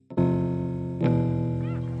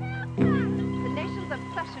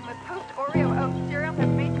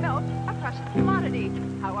hot-button commodity.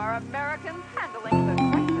 How are Americans handling the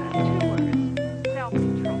crisis? 2 words.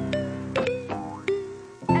 Self-control.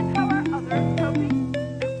 And how are others coping?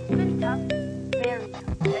 Pretty tough. Very tough.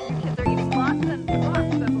 And you kids are eating lots and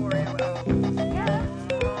lots of Oreo O's. Yeah.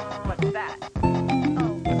 What's that?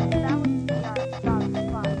 Oh, that would be our dog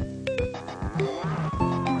fun.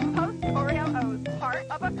 Post Oreo O's, part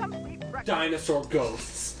of a complete record. Dinosaur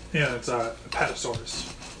ghosts. Yeah, it's a Apatosaurus.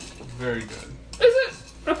 Very good. Is it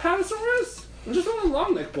Apatosaurus? I'm just one of the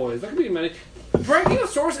long neck boys. That could be many.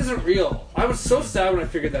 Brachiosaurus isn't real. I was so sad when I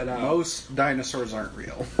figured that out. Most dinosaurs aren't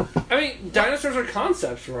real. I mean, dinosaurs are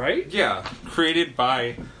concepts, right? Yeah, created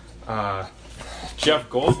by Jeff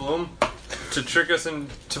Goldblum to trick us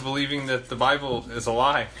into believing that the Bible is a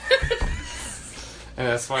lie. And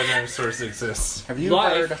that's why dinosaurs exist. Have you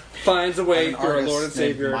Life heard finds a way of an for our artist Lord and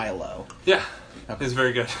named Savior. Milo? Yeah, it's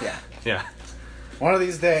very good. Yeah. Yeah. One of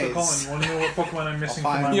these days, So, Colin, you want to know what Pokemon I'm missing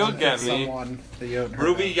I'll from find my You'll get me. someone that you haven't heard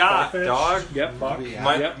Ruby of. Yacht, Farfetch, dog. Yep. Buck. Yeah.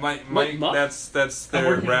 My, that's I'm their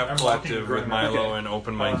working- rap I'm collective working with Milo okay. and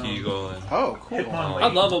Open Mike Eagle and Oh, cool. Hitmonlee. I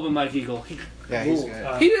love Open Mike Eagle. Yeah, he's Ooh.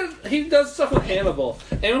 good. He does stuff with Hannibal.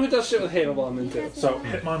 Anyone who does shit with Hannibal, I'm into. So,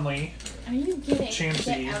 Hitmonlee, Are you getting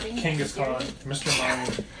Chansey, Kangaskhan, Mr.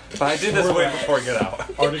 Mime, But I did this way before I get out.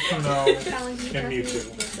 Articuno, and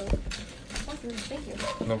Mewtwo. Thank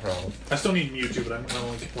you. No problem. I still need Mewtwo, but I'm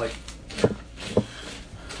only like...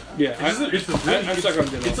 Yeah, I'm stuck on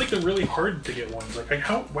Ditto. It's like the really hard to get ones. Like,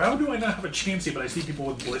 how do I not have a Chansey, but I see people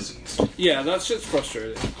with Blissies? Yeah, that shit's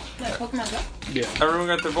frustrating. What, Pokemon Go? Yeah. Everyone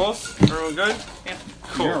got their bowls? Everyone good? Yeah.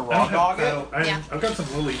 Cool. You're a I raw don't have dog it? Prattle- Yeah. I've got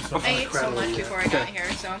some lilies. But I not ate so Prattle much yet. before I got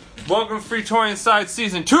here, so. Welcome to Free Toy Inside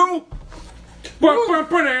Season 2!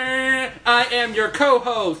 I am your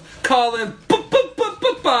co-host, Colin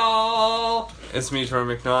Ball. It's me, Troy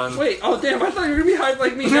McNaughton. Wait, oh damn, I thought you were gonna be hyped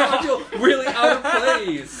like me. Now I feel really out of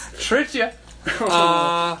place. Tricked ya!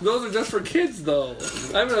 Those are just for kids, though.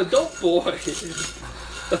 I'm an adult boy.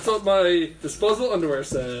 That's what my disposable underwear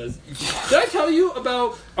says. Did I tell you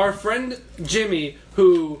about our friend Jimmy,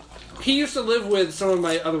 who he used to live with some of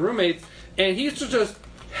my other roommates, and he used to just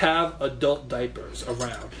have adult diapers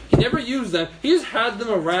around. He never used them. He just had them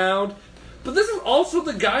around. But this is also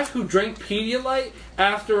the guy who drank Pedialyte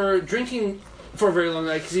after drinking for a very long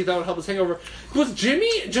night because he thought it would help his hangover. Was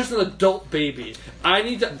Jimmy just an adult baby? I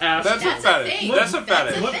need to ask. That's That's a a fetish. thing. That's a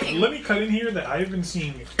That's fetish. a thing. Let me cut in here that I've been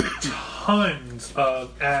seeing tons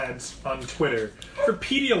of ads on Twitter for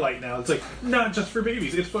Pedialyte now. It's like, not just for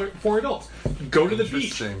babies, it's for adults. Go to the beach,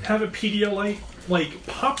 Interesting. have a Pedialyte, like,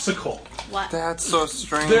 popsicle. What? That's so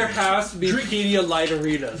strange. There has to be Drink-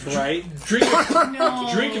 Pedialyte-aritas, right? Drink No.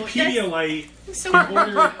 drink a Pedialyte So in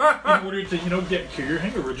order to, get cure your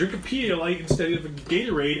hangover. Drink a Pedialyte instead of a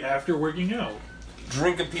Gatorade after working out.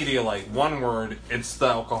 Drink a Pedialyte. One word, it's the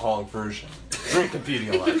alcoholic version. Drink a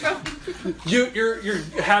Pedialyte. You're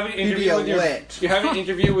having an interview with your Pedialyte. you're having an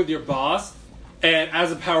interview with your boss, and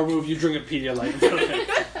as a power move, you drink a Pedialyte. Okay.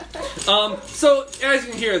 So as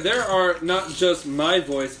you can hear, there are not just my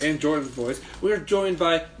voice and Jordan's voice. We are joined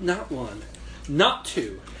by not one, not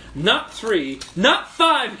two, not three, not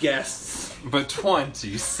 5 guests, But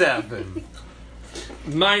 27.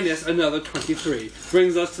 minus another 23.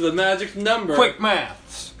 Brings us to the magic number Quick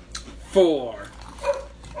maths. 4.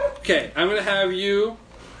 Okay, I'm gonna have you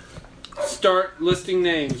start listing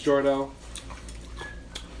names, Jordo.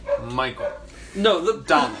 Michael. No, the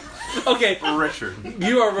Dominic. Okay, Richard.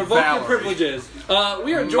 you are revoking your Valerie. privileges.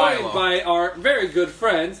 We are joined Milo. by our very good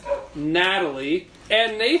friends, Natalie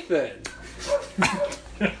and Nathan.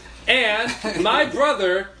 And my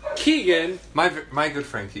brother, Keegan, My good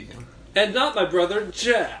friend Keegan. and not my brother,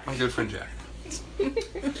 Jack. My good friend Jack.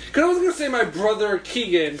 Because I was going to say my brother,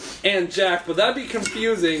 Keegan, and Jack, but that'd be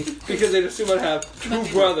confusing because they'd assume I'd have 2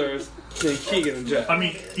 brothers named Keegan and Jack. I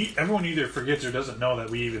mean, everyone either forgets or doesn't know that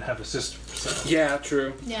we even have a sister. So. Yeah,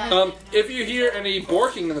 true. Yeah. If you hear any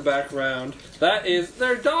barking in the background, that is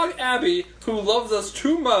their dog Abby, who loves us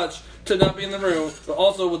too much to not be in the room, but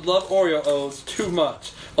also would love Oreo O's too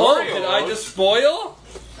much. Oh, Oreo did I O's? just spoil?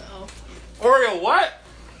 Uh-oh. Oreo what?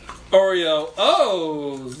 Oreo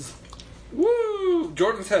O's. Woo!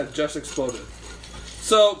 Jordan's head just exploded.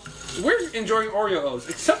 So, we're enjoying Oreo O's,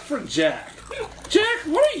 except for Jack. Jack,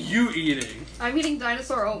 what are you eating? I'm eating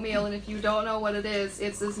dinosaur oatmeal, and if you don't know what it is,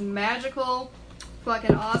 it's this magical,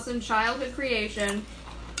 fucking awesome childhood creation.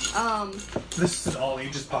 This is an all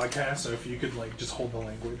ages podcast, so if you could just hold the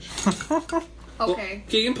language. Okay.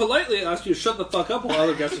 Keegan politely asked you to shut the fuck up while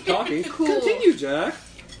other guests are talking. Cool. Continue, Jack.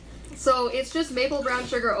 So it's just maple brown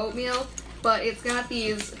sugar oatmeal, but it's got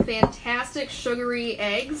these fantastic sugary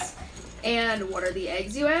eggs. And what are the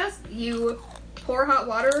eggs, you ask? You pour hot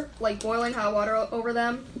water, like boiling hot water over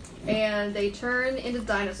them, and they turn into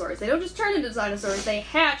dinosaurs. They don't just turn into dinosaurs, they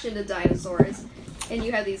hatch into dinosaurs. And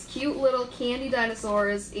you have these cute little candy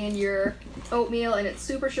dinosaurs in your oatmeal, and it's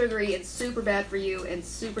super sugary, it's super bad for you, and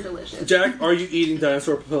super delicious. Jack, are you eating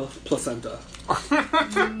dinosaur placenta?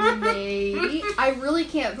 Maybe. I really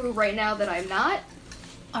can't prove right now that I'm not.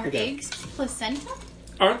 Are Okay. eggs placenta?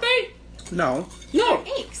 Aren't they? No, No.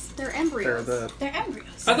 They're eggs. They're they're embryos. They're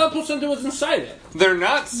embryos. I thought placenta was inside it. They're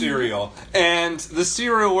not cereal, and the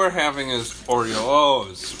cereal we're having is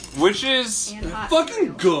Oreos, which is And hot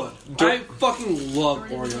Fucking cereal. good. I fucking love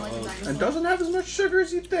Jordan doesn't like the Oreos. dinosaur. and doesn't have as much sugar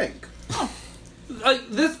as you'd think. Like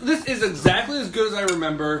this is exactly as good as I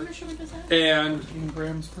remember. How much sugar does that? And 15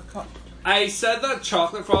 grams per cup. I said that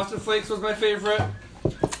chocolate frosted flakes was my favorite.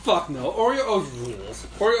 Fuck no, Oreos rules.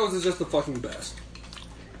 Oreos is just the fucking best.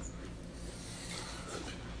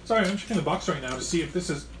 Sorry, I'm checking the box right now to see if this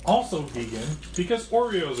is also vegan, because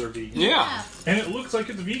Oreos are vegan. yeah. And it looks like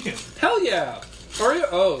it's vegan. Hell yeah,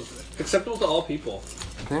 Oreos acceptable to all people.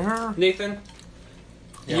 They're Nathan,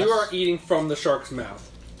 Yes. you are eating from the shark's mouth.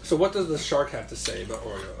 So what does the shark have to say about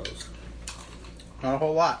Oreos? Not a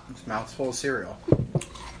whole lot. His mouth's full of cereal.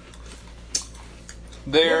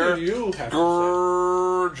 they're What do you have to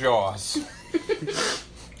gorgeous.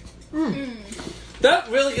 That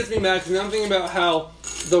really gets me mad because I'm thinking about how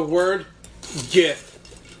the word GIF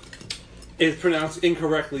is pronounced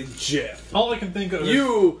incorrectly GIF. All I can think of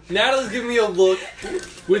is Natalie's giving me a look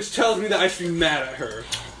which tells me that I should be mad at her.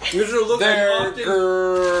 This is a look I They're often...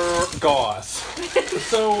 gorgeous.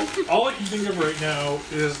 so. All I can think of right now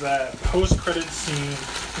is that post-credit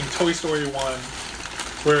scene in Toy Story 1,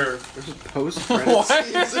 where There's a post-credits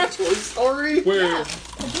scenes in Toy Story.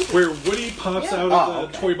 where Woody pops out of Oh, the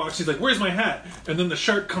okay. toy box. He's like, "Where's my hat?" And then the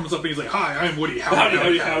shark comes up and he's like, "Hi, I'm Woody.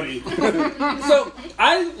 Howdy. So,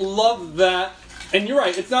 I love that. And you're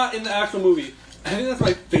right, it's not in the actual movie. I think that's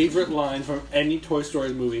my favorite line from any Toy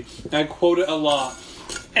Story movie. And I quote it a lot.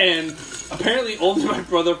 And apparently only my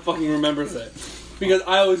brother fucking remembers it. Because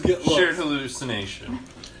I always get looks. Shared hallucination.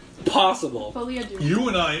 Possible. Fully I do. You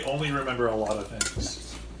and I only remember a lot of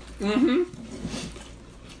things. And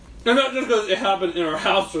not just because it happened in our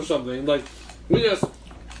house or something. Like,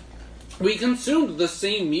 we consumed the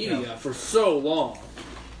same media for so long.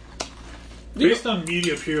 Based on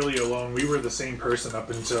media purely alone, we were the same person up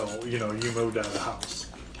until, you moved out of the house.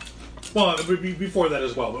 Well, it would be before that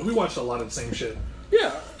as well, but we watched a lot of the same shit.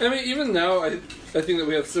 Yeah, I mean, even now, I think that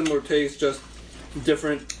we have similar tastes, just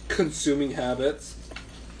different consuming habits.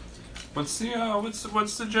 What's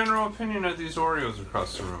the general opinion of these Oreos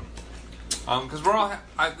across the room? Because we're all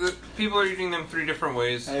people are eating them 3 different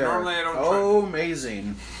ways. They Normally, I are don't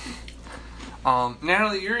amazing. try.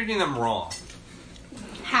 Natalie, you're eating them raw.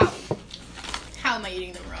 How? How am I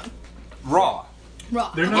eating them wrong? Raw.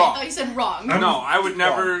 Raw. They're Okay, not- I thought you said wrong. I'm- No, I would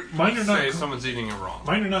never Mine are not say cooked. someone's eating it raw.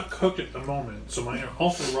 Mine are not cooked at the moment, so mine are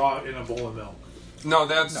also raw in a bowl of milk. No,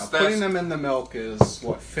 that's No, putting them in the milk is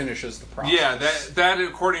what finishes the process. yeah. That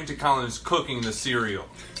according to Colin is cooking the cereal.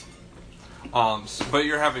 But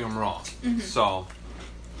you're having them raw. So,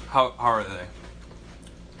 how are they?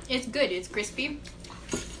 It's good. It's crispy.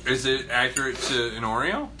 Is it accurate to an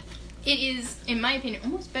Oreo? It is, in my opinion,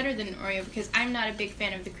 almost better than an Oreo because I'm not a big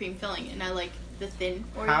fan of the cream filling, and I like the thin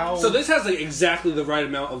Oreo. How- So this has like exactly the right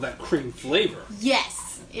amount of that cream flavor.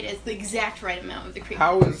 Yes, it is the exact right amount of the cream.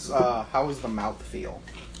 How is the mouth feel?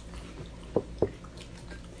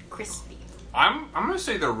 Crispy. I'm gonna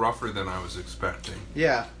say they're rougher than I was expecting.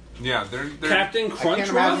 Yeah, Yeah, they're Captain Crunch can't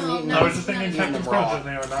imagine Rock? eating No, I was it's just thinking not Captain even Crunch, raw. and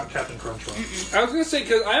they are not Captain Crunch raw. I was gonna say,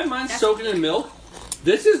 because I have mine That's soaking in milk.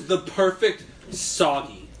 This is the perfect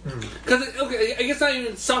soggy. Because, okay, I guess not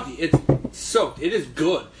even soggy. It's soaked. It is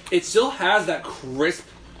good. It still has that crisp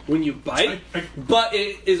when you bite, I- but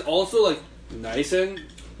it is also, like, nice and,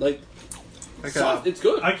 like soft. It's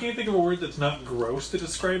good. I can't think of a word that's not gross to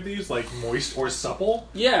describe these, like moist or supple.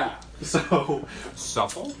 Yeah. So,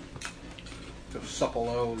 supple. those supple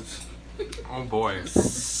O's. Oh boy.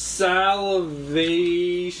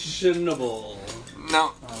 Salivationable.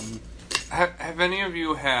 Now, have any of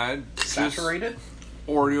you had just Saturated?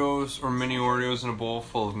 Oreos or mini Oreos in a bowl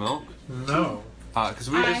full of milk? no. Because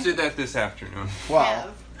we just did that this afternoon. Well,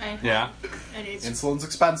 I have. Yeah. And it's insulin's pretty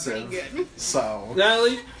expensive, good. so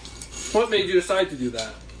Natalie, what made you decide to do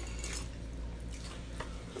that?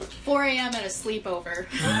 4 a.m. at a sleepover.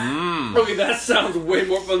 Okay, that sounds way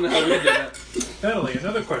more fun than how we did it. Natalie,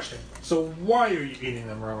 another question. So, why are you eating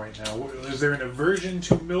them raw right now? Is there an aversion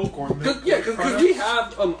to milk or milk? Yeah, because we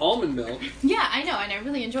have almond milk. Yeah, I know, and I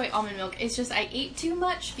really enjoy almond milk. It's just I ate too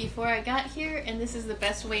much before I got here, and this is the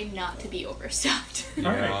best way not to be overstuffed.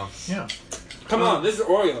 All right. Yeah. Come on, this is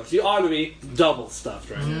Oreos. You ought to be double stuffed,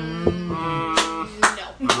 right? No.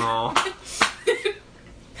 No.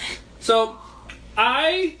 So,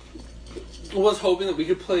 I was hoping that we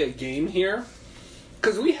could play a game here,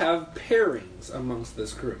 because we have pairings amongst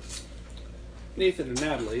this group. Nathan and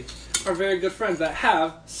Natalie are very good friends that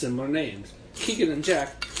have similar names. Keegan and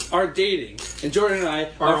Jack are dating, and Jordan and I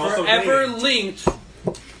Are are also forever dating. linked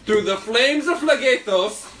through the flames of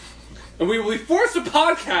Flagathos, and we will be forced to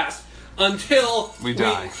podcast until We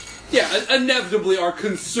die. Inevitably are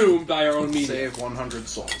consumed by our own media. Save 100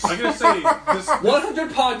 souls. I gotta say, this 100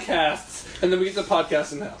 podcasts, and then we get the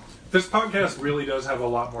podcast in hell. This podcast really does have a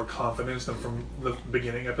lot more confidence than from the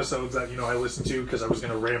beginning episodes that I listened to, because I was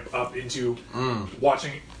going to ramp up into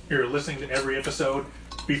watching or listening to every episode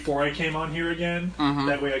before I came on here again.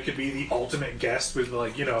 That way I could be the ultimate guest with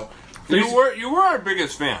You were our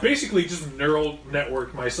biggest fan. basically just neural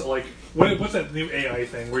network myself. Like what's that new AI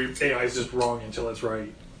thing where AI is just wrong until it's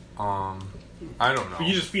right? I don't know.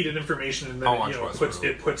 You just feed it information and then I'll watch Westworld.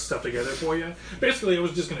 it puts stuff together for you. Basically, I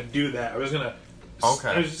was just going to do that. I was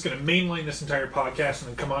just going to mainline this entire podcast and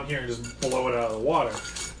then come on here and just blow it out of the water.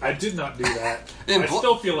 I did not do that. And I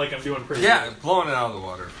still feel like I'm doing pretty Yeah, good. blowing it out of the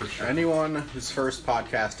water for sure. Anyone whose first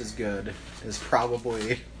podcast is good is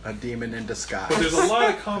probably a demon in disguise. But there's a lot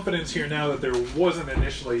of confidence here now that there wasn't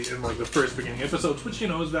initially in the first beginning episodes, which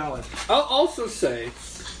is valid. I'll also say,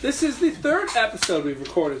 this is the third episode we've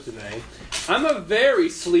recorded today. I'm a very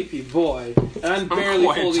sleepy boy, and I'm barely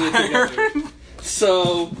quite holding it together.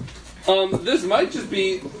 So, this might just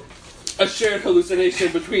be a shared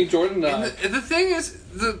hallucination between Jordan and I. The thing is,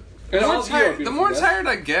 the And all more, of you are tired, the beautiful more guests. tired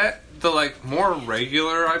I get, the more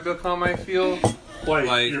regular I become. I feel.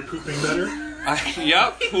 Like- You're pooping better.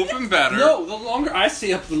 Yep, pooping better. No, the longer I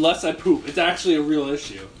stay up, the less I poop. It's actually a real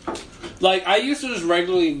issue. Like, I used to just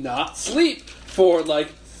regularly not sleep for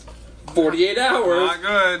 48 hours. Not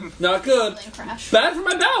good. Not good. Plane crash. Bad for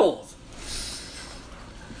my bowels.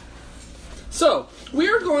 So, we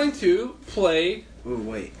are going to play. Ooh,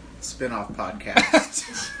 wait. Spin-off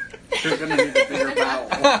podcast. You're gonna need a bigger bowel.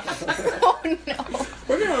 Oh no.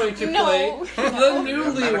 We're going to No. play the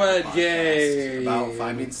Newlywed Podcast Game. about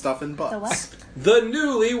finding stuff in butts. The what? The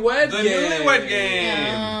Newlywed The Game. Newlywed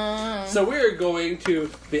Game. So we are going to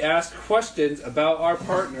be asked questions about our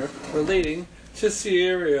partner relating to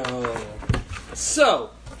cereal.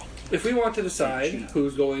 So, if we want to decide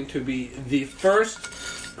who's going to be the first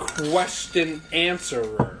question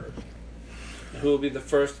answerer, who will be the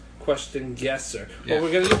first question guesser, Yeah. well,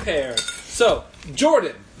 we're going to do pairs. So,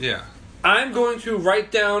 Jordan, Yeah. I'm going to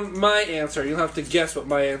write down my answer. You'll have to guess what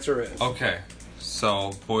my answer is. Okay.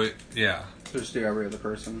 So, yeah. Just do every other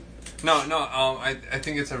person. No. I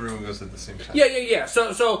think it's everyone goes at the same time. Yeah.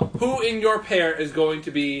 So who in your pair is going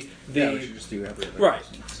to be the... Yeah, we should just do every other Right.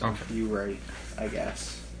 person. So Okay. You write, I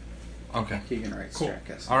guess. Okay. Keegan writes, Cool. Jack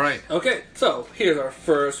guesses. All right. Okay, so here's our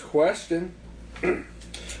first question.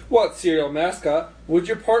 What cereal mascot would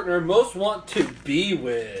your partner most want to be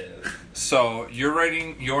with? So you're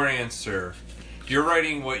writing your answer. You're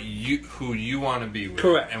writing who you want to be with.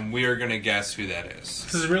 Correct. And we're gonna guess who that is.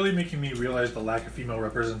 This is really making me realize the lack of female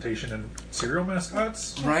representation in cereal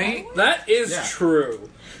mascots. Right? That is Yeah. true.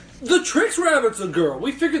 The Trix Rabbit's a girl.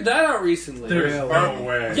 We figured that out recently. There's Really? no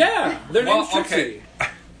way. Yeah, their Well, name's Trixie. okay.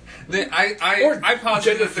 Or I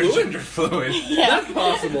posited gender that they're fluid? gender fluid. That's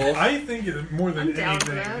possible. I think more than I'm down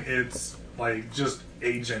for anything, that. it's just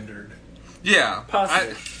agendered. Yeah.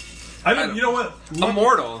 Possible. I don't. You know what?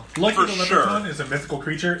 Immortal. Lucky for the sure. Leprechaun is a mythical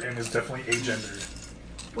creature and is definitely agendered.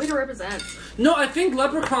 Way to represent. No, I think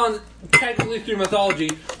leprechauns, technically through mythology,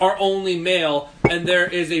 are only male, and there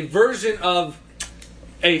is a version of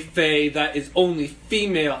a fae that is only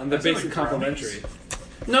female, and they're Is it basically like brownies? complementary.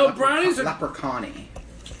 No, brownies are... Leprechaun-y.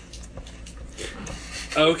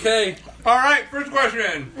 Okay. All right. First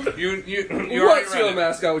question. You What already cereal read it.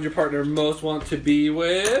 mascot would your partner most want to be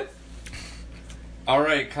with? All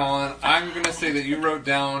right, Colin. I'm gonna say that you wrote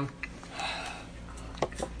down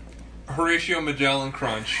Horatio Magellan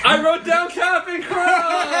Crunch. I wrote down Captain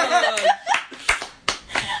Crunch!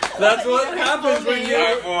 That's what happens when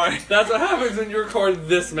you... boy. That's what happens when you record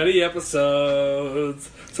this many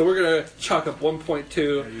episodes. So we're gonna chalk up 1 point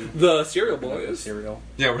to the Cereal Boys. Cereal.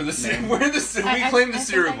 Yeah, we're the same. We claim the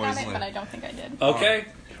Cereal Boys it, but I land. don't think I did. Okay.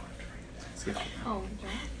 Oh,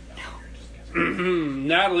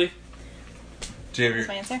 Natalie. Do you have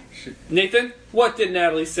That's my your... answer. Nathan, what did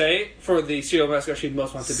Natalie say for the cereal mascot she'd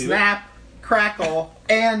most want to be with? Snap, crackle,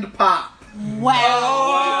 and pop. Wow.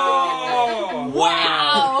 Oh!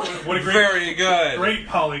 Wow. What a great, Very good. great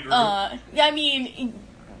polygroup. I mean,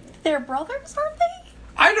 they're brothers, aren't they?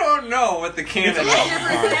 I I don't know what the canon It's is.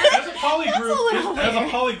 As a little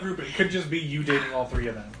polygroup, it could just be you dating all three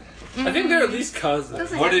of them. I think they're at least cousins.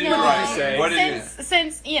 Doesn't What did you No, write? say? What did you?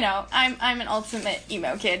 since you know, I'm an ultimate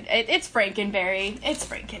emo kid. It's Frankenberry. It's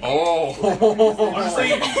Frankenberry. Oh. Honestly,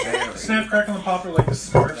 Snap, Crackle, and Pop are like the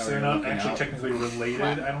Smurfs. They're not actually technically related,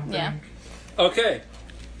 I don't think. Yeah. Okay.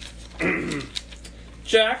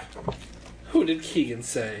 Jack, who did Keegan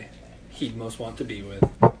say he'd most want to be with?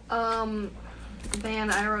 Man,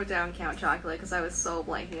 I wrote down Count Chocolate because I was so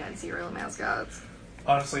blanking on cereal mascots.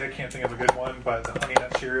 Honestly, I can't think of a good one, but the Honey Nut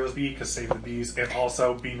Cheerios Bee, because Save the Bees, and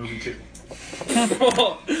also Bee Movie 2.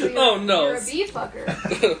 Oh no. You're a bee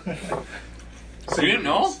fucker. You didn't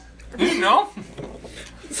know? You didn't know?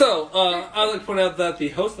 So, I'd like to point out that the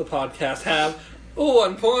host of the podcast have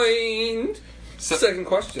 1 point. So- Second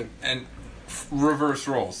question. And reverse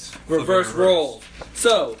roles. Reverse Flipping roll.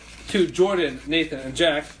 So, to Jordan, Nathan, and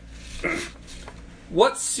Jack,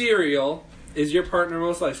 what cereal is your partner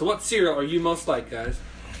most like? So, what cereal are you most like, guys?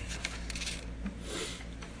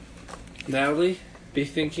 Natalie, be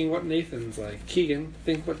thinking what Nathan's like. Keegan,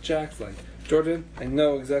 think what Jack's like. Jordan, I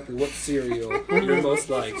know exactly what cereal you're most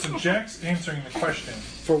like. So Jack's answering the question.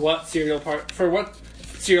 For what cereal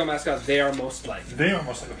mascot they are most like. They are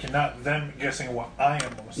most like, okay, not them guessing what I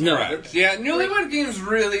am most No. like. Correct. Yeah, Newlywed Game's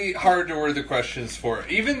really hard to word the questions for.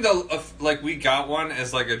 Even though, like, we got one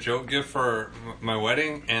as, like, a joke gift for my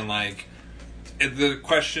wedding, and, like, the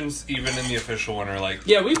questions, even in the official one, are, like...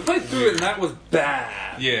 Yeah, we played through it and that was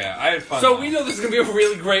bad. Yeah, I had fun. So we know this is going to be a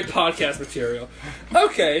really great podcast material.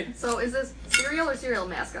 Okay. So is this cereal or cereal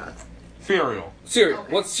mascots? Cereal. Cereal.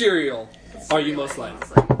 Okay. What cereal are you most like?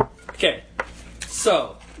 Okay.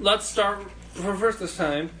 So, let's start for first this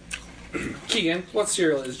time. Keegan, what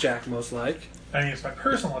cereal is Jack most like? I mean, it's my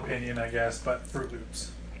personal opinion, I guess, but Fruit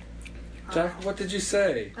Loops. Jack, what did you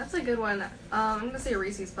say? That's a good one. I'm gonna say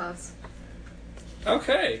Reese's Puffs.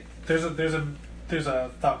 Okay. There's a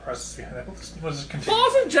thought process behind that. Let's just continue. Well,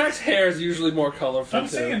 also Jack's hair is usually more colorful I'm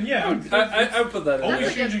too. saying, yeah. I would put that in Always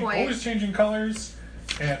That's a there. good point. always changing colors,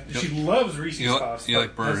 and she loves Reese's You li- Puffs. you but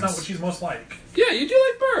like That's not birds. what she's most like. Yeah, you do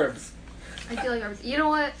like Burbs. I feel like you know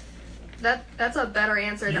what? That's a better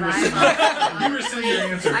answer You than I rescind, thought. you rescind your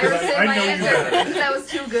answer I because rescind I my know you answer better. because that was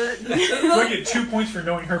too good. Do I get 2 points for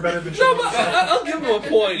knowing her better than she No, knows but herself? I'll give him a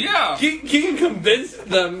point. Yeah. Keegan convinced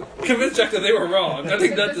Jack that they were wrong. I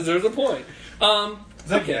think that deserves a point. Is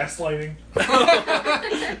that Okay. gaslighting?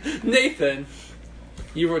 Nathan,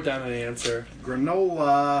 you wrote down an answer.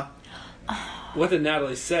 Granola. What did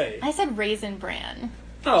Natalie say? I said Raisin Bran.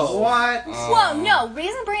 Oh, What? Well, no,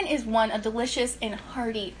 Raisin Bran is a delicious and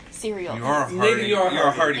hearty cereal. You are a Maybe hardy, you are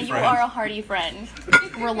a hardy and you friend. are a hearty friend.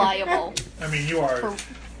 Reliable. I mean,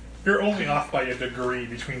 you're only off by a degree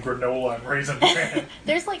between granola and Raisin Bran.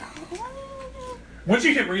 There's like, Once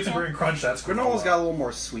you hit Raisin Bran Crunch, that's Granola's got a little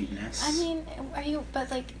more sweetness. I mean,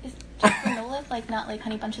 but like, is granola like not like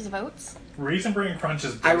Honey Bunches of Oats? Raisin Bran Crunch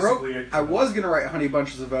is I basically was gonna write Honey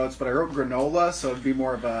Bunches of Oats, but I wrote granola, so it'd be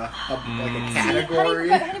more of a category.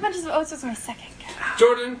 Honey Bunches of Oats was my second guess.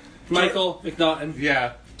 Jordan, Michael, McNaughton,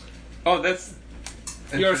 Yeah. Oh, that's...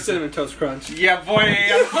 your Cinnamon Toast Crunch. Yeah, boy.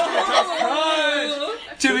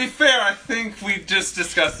 To be fair, I think we just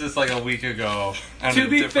discussed this like a week ago. on To a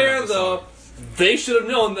be different fair, episode. though, they should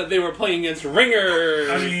have known that they were playing against ringers.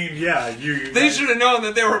 I mean, yeah, you They guys- should have known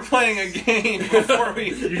that they were playing a game before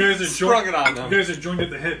we You guys are sprung it on them. You guys are joined at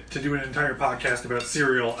the hip to do an entire podcast about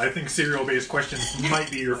cereal. I think cereal-based questions might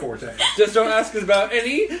be your forte. Just don't ask us about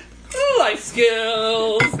any life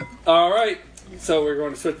skills. All right, so we're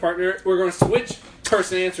going to switch partner. We're going to switch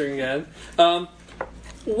person answering again.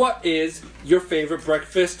 What is your favorite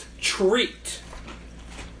breakfast treat?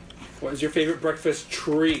 What is your favorite breakfast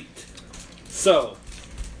treat? So,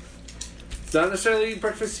 it's not necessarily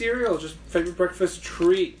breakfast cereal, just favorite breakfast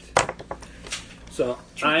treat. So,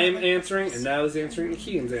 I'm answering, and Natalie's answering, and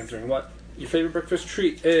Keegan's answering. What your favorite breakfast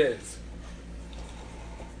treat is?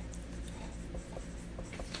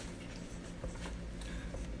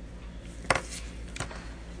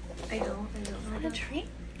 I don't know. What a treat.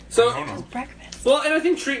 So, I don't know. Breakfast. well, and I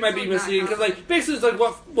think treat might be misleading because, like, basically, it's like,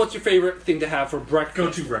 what's your favorite thing to have for breakfast? Go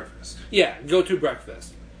to breakfast. Yeah, go to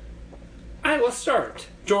breakfast. All right, let's start.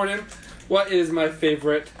 Jordan, what is my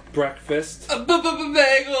favorite breakfast?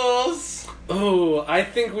 Bagels. Oh, I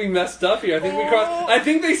think we messed up here. I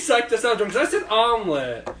think they psyched us out, Jordan. 'Cause I said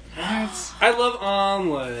omelet. What? I love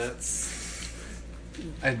omelets.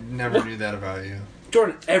 I never knew that about you.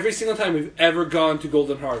 Jordan, every single time we've ever gone to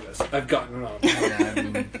Golden Harvest, I've gotten an omelet. Yeah, I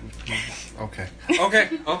mean, okay.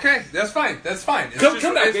 That's fine. It's Come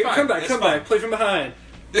just- back, it's baby. fine. Come back. It's Come fine. back. Play from behind.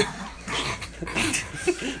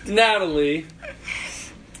 Natalie,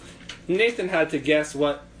 Nathan had to guess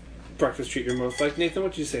what breakfast treat you're most like. Nathan,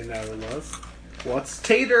 what'd you say Natalie was? What's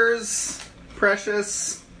taters?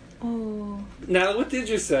 Precious. Oh, Natalie, what did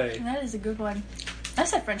you say? that is a good one. I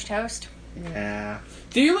said French toast. Yeah.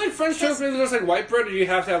 Do you like French toast maybe just like white bread, or do you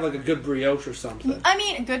have to have like a good brioche or something? I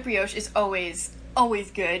mean, a good brioche is always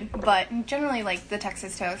good, but generally like the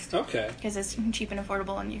Texas toast. Okay. Because it's cheap and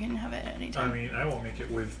affordable and you can have it at any I time. mean, I won't make it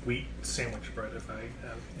with wheat sandwich bread if I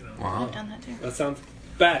have, you know. Wow. I've done that too. That sounds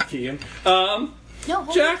bad, Keegan. No,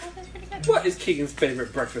 whole Jack? wheat toast is pretty good. What is Keegan's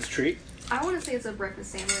favorite breakfast treat? I want to say it's a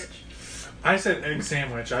breakfast sandwich. I said egg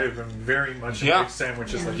sandwich. I have been very much Yeah. an egg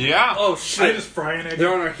sandwich. Like, Yeah. Oh I shit! just fry an egg.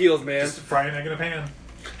 They're on our heels, man. Just fry an egg in a pan.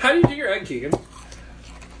 How do you do your egg, Keegan?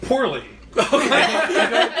 Poorly. Nope,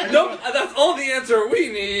 that's all the answer we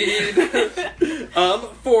need.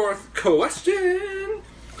 Fourth question.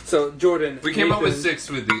 So Jordan, We came up with Nathan- 6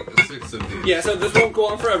 with the 6 of these. Yeah, so this won't go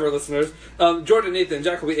on forever, listeners. Jordan, Nathan, and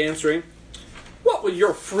Jack will be answering. What would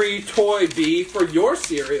your free toy be for your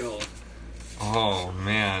cereal? Oh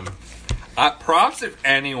man. Props if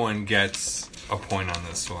anyone gets a point on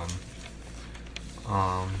this one.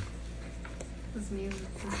 This means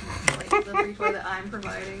like the free toy that I'm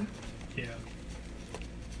providing. Yeah.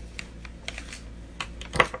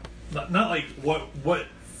 Not like what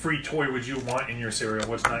free toy would you want in your cereal?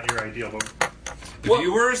 What's not your ideal? But If What-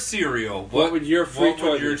 you were a cereal, what would your free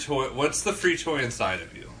toy be? What's the free toy inside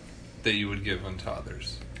of you that you would give unto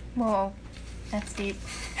others? Whoa, that's deep.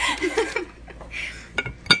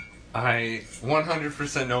 I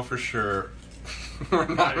 100% know for sure. We're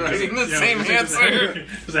not Does writing the yeah, same does it have answer. to-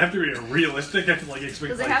 Does it have to be realistic? I can like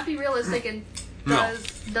expect. Does it have to be realistic and No.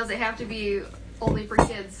 does it have to be only for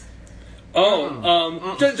kids?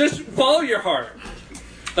 Oh, just follow your heart.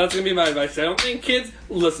 That's gonna be my advice. I don't think kids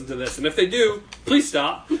listen to this, and if they do, please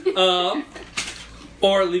stop.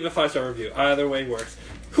 Or leave a 5-star review. Either way works.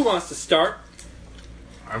 Who wants to start?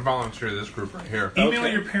 I volunteer this group right here. Email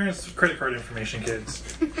Okay. your parents' credit card information, kids.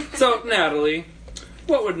 So, Natalie,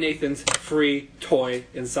 what would Nathan's free toy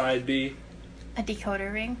inside be? A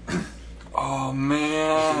decoder ring. Oh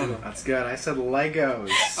man. That's good. I said Legos.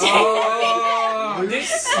 Oh. David,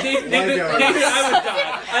 Legos. I would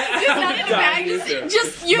die. I Just not would in a die. bag. Me too.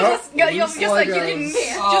 Just you Nope, you'll loose just like you Legos. didn't.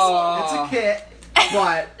 Just It's a kit,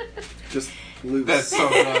 but just loose. That's so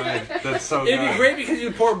good. That's so good. It'd be great because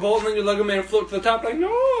you pour a bolt and then your Lego man float to the top like, no.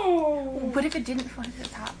 what if it didn't float to the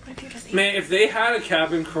top? What if you just ate Man, if they had a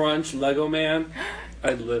Captain Crunch Lego man,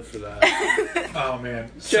 I'd live for that. Oh man,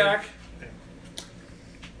 Jack?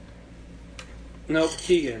 Nope,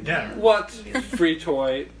 Keegan. Yeah. What free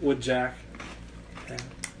toy would Jack?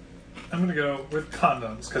 I'm gonna go with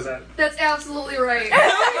condoms because that. That's absolutely right.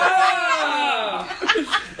 Ah!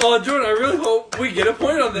 Oh, Jordan, I really hope we get a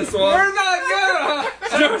point on this one. We're not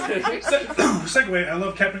Jordan. Segue. I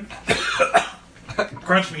love Captain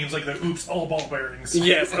Crunch memes like the oops all ball bearings.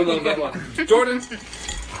 Yes, I love that one. Jordan,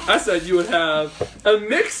 I said you would have a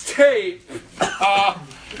mixtape.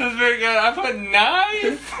 That's very good. I put 9.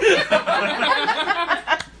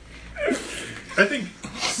 I think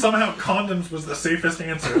somehow condoms was the safest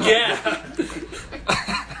answer. Yeah.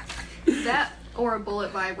 That or a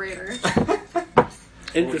bullet vibrator.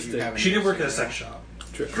 Interesting. She did work at a sex shop.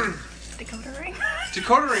 True. decoder ring?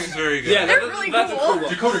 Decoder ring is very good. Yeah, They're that- really that's cool. a cool one.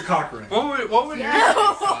 Dakota Cochran. What would Yeah.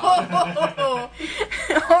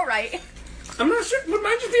 All right. I'm not sure. Would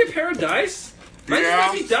mine just be a pair of dice? Mine Yeah.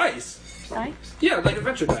 just might be dice. Dice? Yeah, like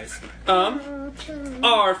adventure dice.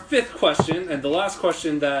 Our fifth question, and the last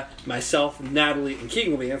question that myself, Natalie, and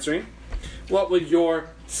Keegan will be answering. What would your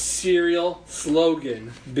cereal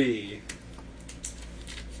slogan be?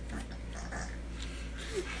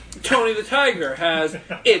 Tony the Tiger has,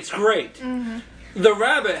 "It's great." The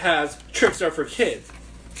Rabbit has, "Tricks are for kids."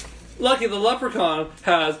 Lucky the Leprechaun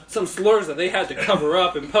has some slurs that they had to cover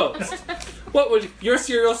up in post. What would your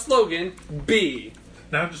cereal slogan be?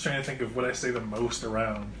 Now I'm just trying to think of what I say the most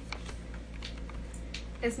around.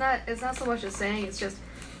 It's not so much a saying, it's just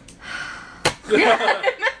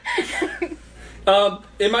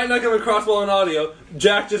It might not come across well in audio.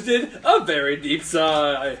 Jack just did a very deep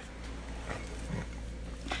sigh.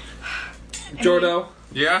 Jordo,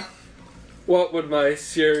 Yeah? what would my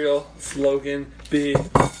cereal slogan be?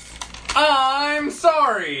 I'm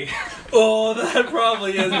sorry. Oh, that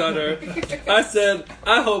probably is better. I said,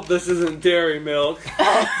 I hope this isn't dairy milk.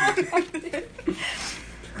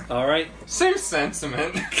 Alright, Same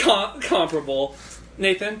sentiment. comparable.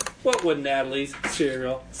 Nathan, what would Natalie's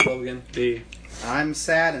cereal slogan be? I'm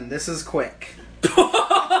sad and this is quick.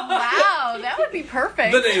 Wow, that would be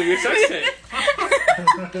perfect. The name of your sex tape.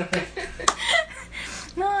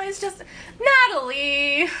 No, it's just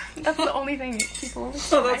Natalie. That's the only thing people.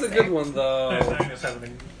 Oh, that's a good one though. Nine is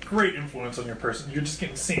having a great influence on your person. You're just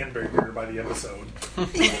getting sandburger by the episode.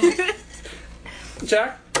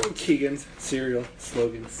 Jack, Keegan's cereal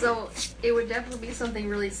slogan. So it would definitely be something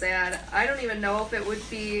really sad. I don't even know if it would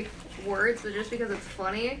be words, but just because it's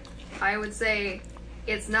funny, I would say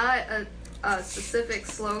it's not a specific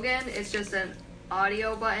slogan. It's just an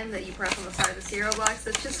audio button that you press on the side of the cereal box.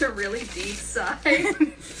 That's just a really deep sigh.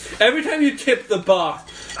 Every time you tip the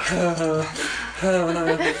box.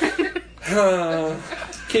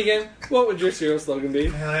 Keegan, what would your cereal slogan be?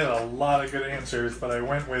 Man, I had a lot of good answers, but I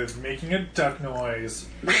went with making a duck noise.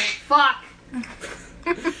 Fuck.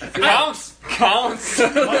 Counts.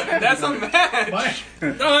 That's a match.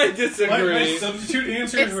 I disagree. My substitute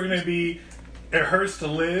answers were going to be "It hurts to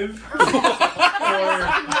live," or Something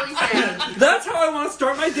really sad. That's how I want to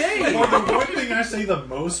start my day. or the one thing I say the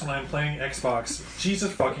most when I'm playing Xbox: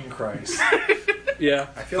 "Jesus fucking Christ." Yeah.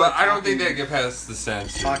 I feel But like I don't think they get past the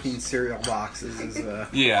sense. talking cereal boxes is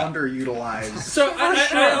Yeah. underutilized. So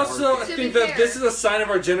I also To be think that fair. this is a sign of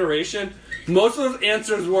our generation. Most of those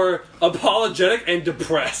answers were apologetic and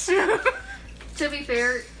depressed. To be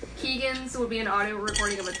fair, Keegan's would be an audio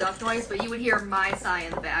recording of a duck noise, but you would hear my sigh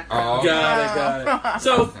in the background. Oh, Got it.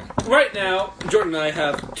 So right now, Jordan and I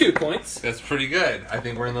have 2 points. that's pretty good. I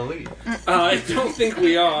think we're in the lead. I don't think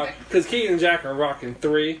we are, because Keegan and Jack are rocking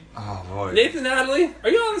 3. Oh boy. Nathan, Natalie, are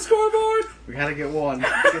you on the scoreboard? We gotta get one.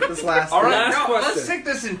 Get this last All one. right, Last no, question. let's take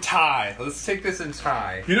this in tie. Let's take this in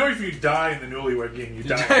tie. You know, if you die in the Newlywed Game, you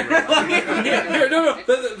die. Here, no.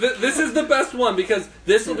 This is the best one, because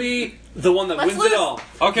this will be the one that Let's wins lose. it all.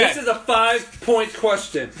 Okay. This is a 5-point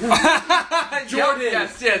question. Jordan,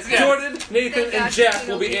 Yes. Jordan, Nathan, Thank and God Jack Keegan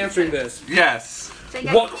will be will be answering this. Yes. Thank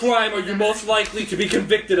God What Keegan crime are did you that. most likely to be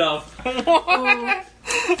convicted of?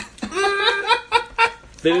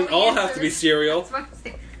 They didn't all have to be cereal. That's what I'm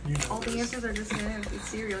saying. All the answers are just gonna be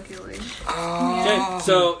serial killing.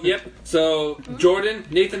 Okay, so Jordan,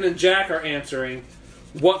 Nathan, and Jack are answering.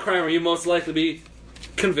 What crime are you most likely to be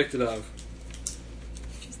convicted of?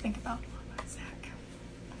 Just think about Zach.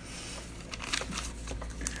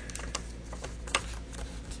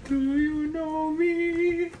 Do you know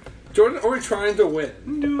me? Jordan, are we trying to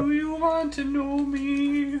win? Do you want to know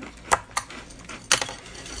me?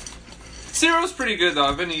 Cereal's pretty good though.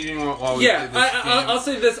 I've been eating while we Yeah, played this I'll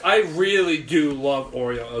say this. I really do love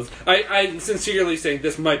Oreos. I'm sincerely saying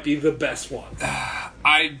this might be the best one.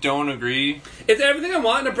 I don't agree. It's everything I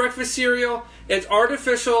want in a breakfast cereal. It's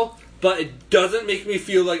artificial, but it doesn't make me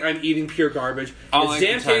feel like I'm eating pure garbage. I It's like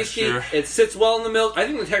damn the tasty. texture. It sits well in the milk. I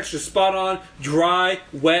think the texture's spot on. Dry,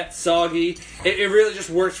 wet, soggy. It really just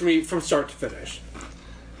works for me from start to finish.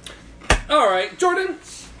 Alright, Jordan.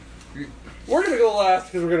 We're going to go last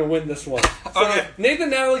because we're going to win this one. So, Okay. Nathan,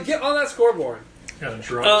 Natalie, get on that scoreboard. Gotta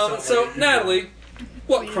draw this out So, like you Natalie,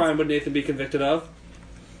 what crime would Nathan be convicted of?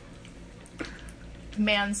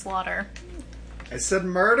 Manslaughter. I said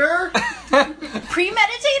murder.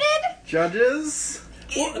 Premeditated? Judges.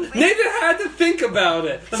 Well, Nathan had to think about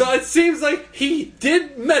it. So it seems like he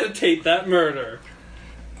did meditate that murder.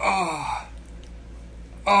 I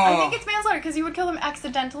think it's manslaughter because you would kill them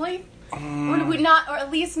accidentally. Or would not, or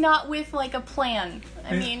at least not with like a plan.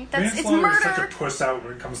 I mean, that's it's Manslaughter is such murder. a puss out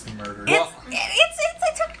when it comes to murder. It's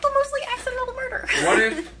a mostly accidental murder.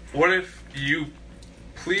 What if you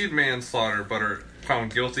plead manslaughter but are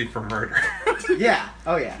found guilty for murder? Yeah.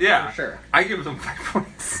 Oh yeah. Yeah. For sure. I give them 5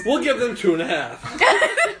 points. We'll give them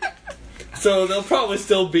 2.5. So they'll probably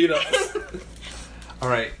still beat us. All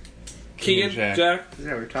right. Keegan, Jack. Jack.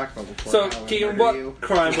 Yeah, we've talked about before. So, how we Keegan, murder what you.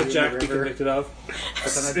 crime would In Jack the be river. convicted of?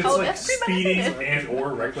 It's Oh, like that's speeding premeditated. and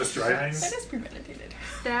or reckless driving. That is premeditated.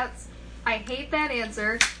 That's. I hate that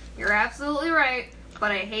answer. You're absolutely right,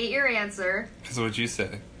 but I hate your answer. Because what'd you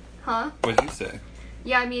say? Huh? What'd you say?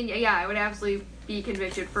 Yeah, I mean, yeah, I would absolutely be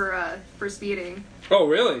convicted for speeding. Oh,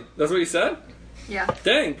 really? That's what you said? Yeah.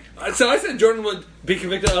 Dang. So I said Jordan would be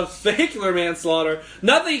convicted of vehicular manslaughter.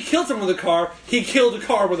 Not that he killed someone with a car, he killed a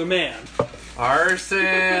car with a man. Arson!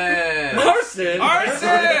 Arson?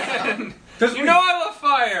 Arson! That's You know I love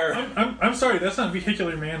fire! I'm sorry, that's not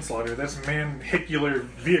vehicular manslaughter. That's manhicular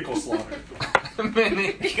vehicle slaughter.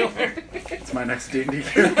 Manicular. It's my next D&D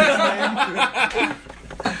character's name.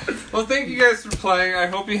 Well, thank you guys for playing. I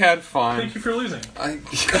hope you had fun. Thank you for losing.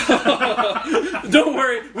 Don't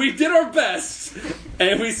worry, we did our best,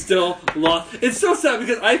 and we still lost. It's so sad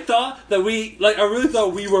because I thought that I really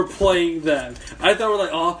thought we were playing them. I thought we're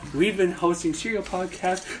like, oh, we've been hosting Serial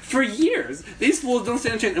Podcast for years. These fools don't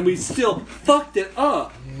stand a chance, and we still fucked it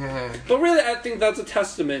up. Yeah. But really, I think that's a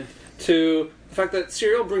testament to the fact that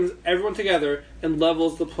Serial brings everyone together and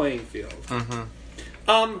levels the playing field.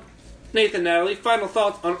 Nathan, Natalie, final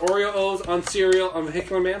thoughts on Oreo O's, on cereal, on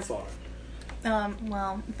vehicular manslaughter.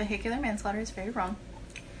 Well, vehicular manslaughter is very wrong.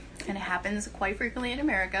 And it happens quite frequently in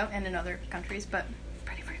America and in other countries, but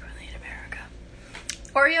pretty frequently in America.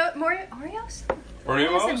 Oreos? Oreos?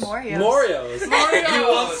 I said Moreos. Moreos. You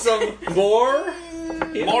want some more?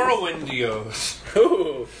 Morrowindios.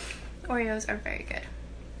 Ooh. Oreos are very good.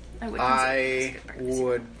 I would I consider those good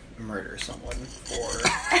would murder someone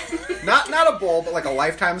for not a bowl, but like a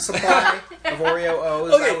lifetime supply of Oreo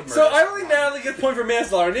O's. Okay, so I don't think Natalie gets a point for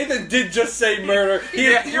manslaughter. Nathan did just say murder. He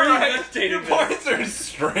is you're right. premeditating Your this. points are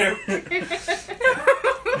stripped.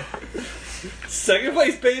 Second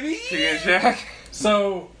place, baby. Yeah, Jack.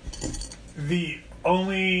 So, the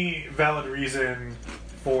only valid reason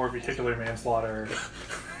for vehicular manslaughter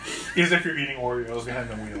is if you're eating Oreos behind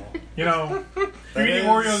the wheel. You know, if you're eating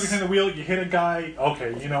Oreos behind the wheel, you hit a guy,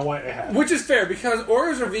 okay, you know what, it happens. Which is fair, because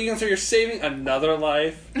Oreos are vegan, so you're saving another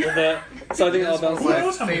life with that. So I think all One of about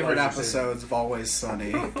knows my how many favorite lives this is? episodes of Always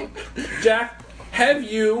Sunny. Jack, have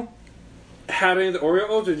you had any of the Oreo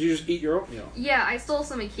O's, or did you just eat your oatmeal? Yeah, I stole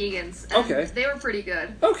some of Keegan's. And Okay. They were pretty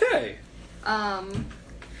good. Okay.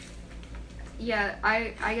 Yeah,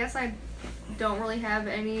 I guess I don't really have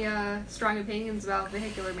any strong opinions about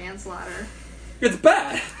vehicular manslaughter. It's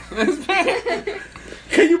bad.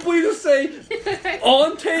 Can you please just say,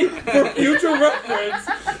 on tape for future reference,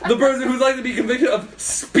 the person who's likely to be convicted of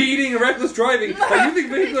speeding and reckless driving, that you think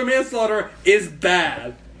vehicular manslaughter is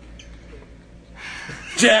bad?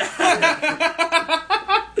 Jack.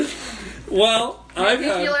 Well, I've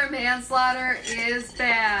had... Vehicular manslaughter is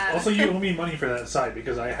bad. Also, you owe me money for that side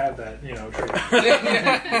because I had that,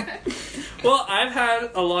 trade. Well, I've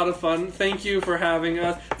had a lot of fun. Thank you for having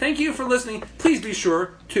us. Thank you for listening. Please be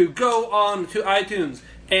sure to go on to iTunes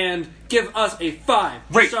and give us a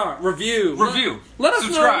 5-star review. Let us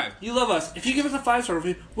Subscribe. know you love us. If you give us a 5-star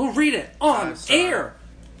review, we'll read it on 5-star. air.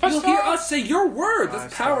 You'll hear us say your word.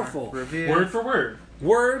 That's 5-star powerful. Review. Word for word.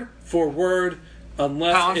 Word for word,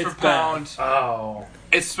 unless Pound it's for bad. pound. Oh.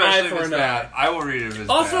 Especially Eye if for it's an eye. bad. I will read it if it's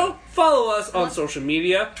Also, bad. follow us on social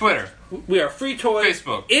media. Twitter. We are Free Toys.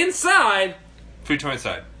 Facebook. Inside, Free Toy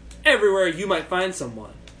Inside. everywhere you might find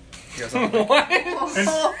someone. You guys on, No, that makes sense.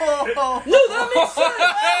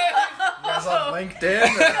 you guys on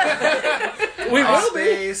LinkedIn? We will be.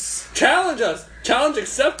 MySpace? Challenge us. Challenge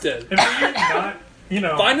accepted. And for you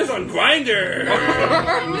not, Find us on Grindr.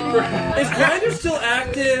 Is Grindr still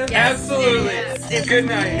active? Absolutely. Good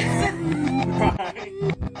night.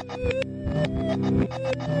 Bye.